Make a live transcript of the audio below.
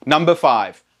Number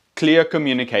 5, clear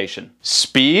communication.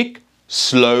 Speak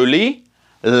slowly,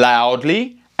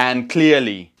 loudly, and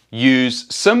clearly. Use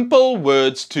simple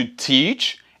words to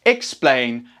teach,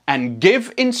 explain, and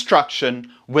give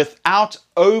instruction without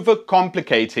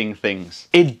overcomplicating things.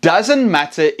 It doesn't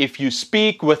matter if you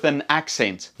speak with an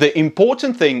accent. The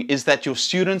important thing is that your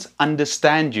students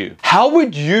understand you. How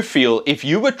would you feel if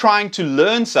you were trying to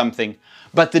learn something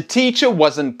but the teacher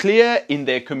wasn't clear in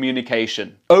their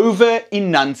communication?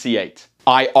 Over-enunciate.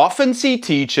 I often see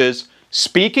teachers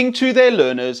speaking to their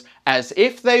learners as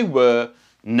if they were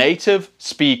native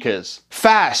speakers.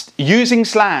 Fast, using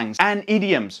slangs and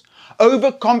idioms,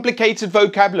 overcomplicated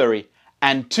vocabulary,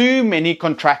 and too many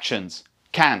contractions.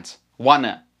 Can't,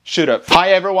 wanna, should've.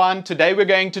 Hi everyone, today we're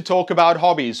going to talk about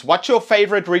hobbies. What's your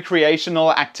favorite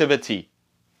recreational activity?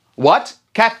 What?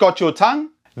 Cat got your tongue?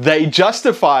 They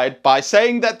justify it by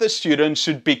saying that the students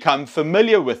should become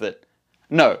familiar with it.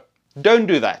 No, don't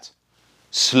do that.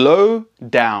 Slow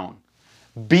down.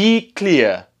 Be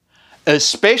clear,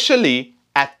 especially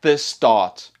at the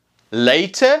start.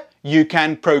 Later, you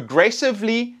can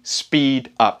progressively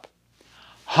speed up.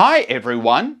 Hi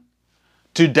everyone.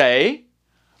 Today,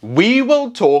 we will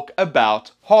talk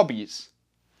about hobbies.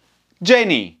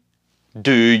 Jenny,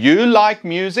 do you like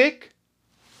music?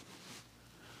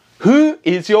 Who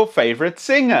is your favorite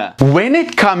singer? When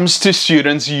it comes to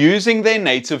students using their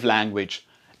native language,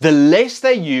 the less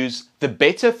they use, the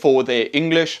better for their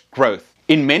English growth.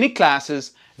 In many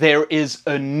classes, there is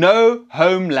a no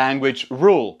home language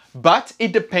rule, but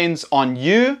it depends on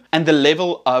you and the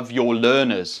level of your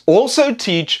learners. Also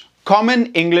teach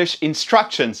common English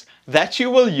instructions that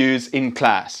you will use in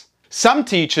class. Some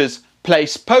teachers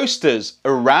place posters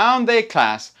around their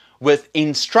class with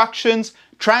instructions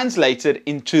translated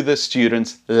into the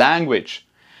student's language.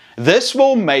 This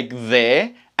will make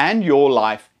their and your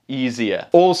life easier.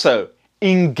 Also,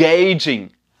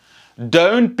 engaging.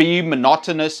 Don't be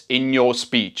monotonous in your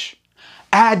speech.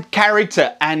 Add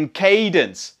character and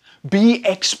cadence. Be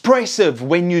expressive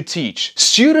when you teach.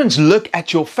 Students look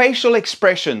at your facial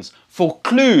expressions for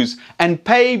clues and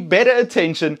pay better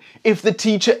attention if the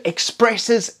teacher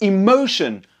expresses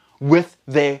emotion with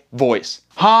their voice.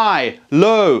 High,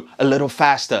 low, a little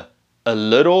faster, a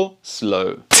little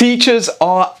slow. Teachers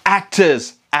are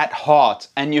actors at heart,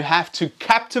 and you have to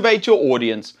captivate your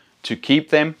audience to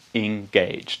keep them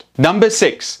engaged. Number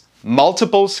 6,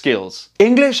 multiple skills.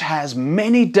 English has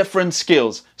many different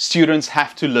skills students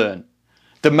have to learn,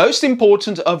 the most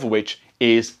important of which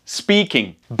is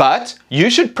speaking. But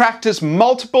you should practice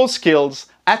multiple skills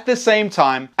at the same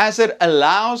time, as it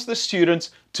allows the students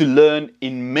to learn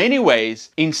in many ways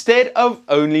instead of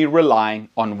only relying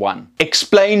on one.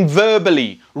 Explain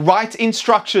verbally, write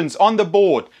instructions on the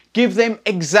board, give them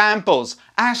examples,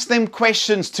 ask them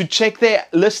questions to check their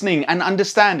listening and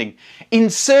understanding.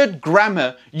 Insert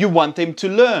grammar you want them to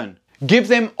learn. Give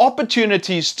them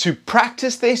opportunities to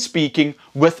practice their speaking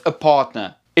with a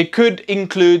partner. It could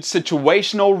include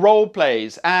situational role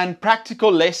plays and practical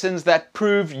lessons that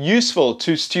prove useful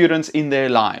to students in their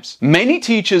lives. Many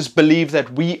teachers believe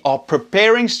that we are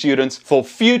preparing students for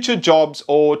future jobs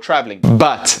or traveling.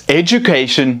 But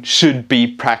education should be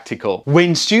practical.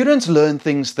 When students learn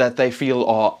things that they feel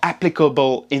are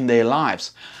applicable in their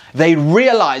lives, they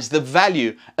realize the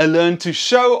value and learn to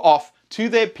show off to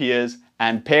their peers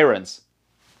and parents.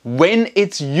 When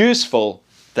it's useful,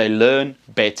 they learn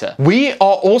better. We are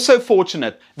also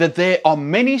fortunate that there are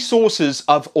many sources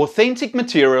of authentic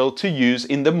material to use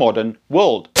in the modern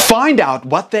world. Find out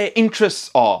what their interests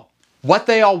are, what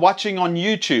they are watching on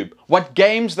YouTube, what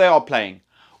games they are playing.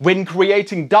 When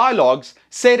creating dialogues,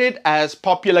 set it as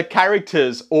popular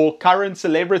characters or current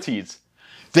celebrities.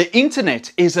 The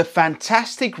internet is a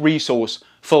fantastic resource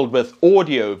filled with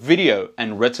audio, video,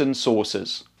 and written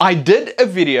sources. I did a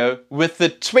video with the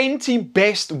 20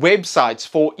 best websites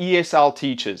for ESL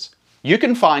teachers. You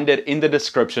can find it in the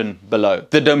description below.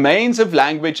 The domains of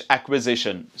language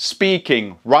acquisition,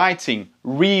 speaking, writing,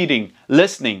 reading,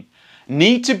 listening,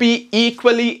 need to be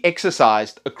equally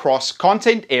exercised across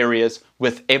content areas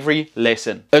with every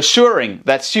lesson, assuring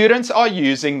that students are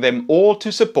using them all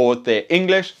to support their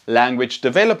English language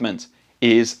development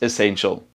is essential.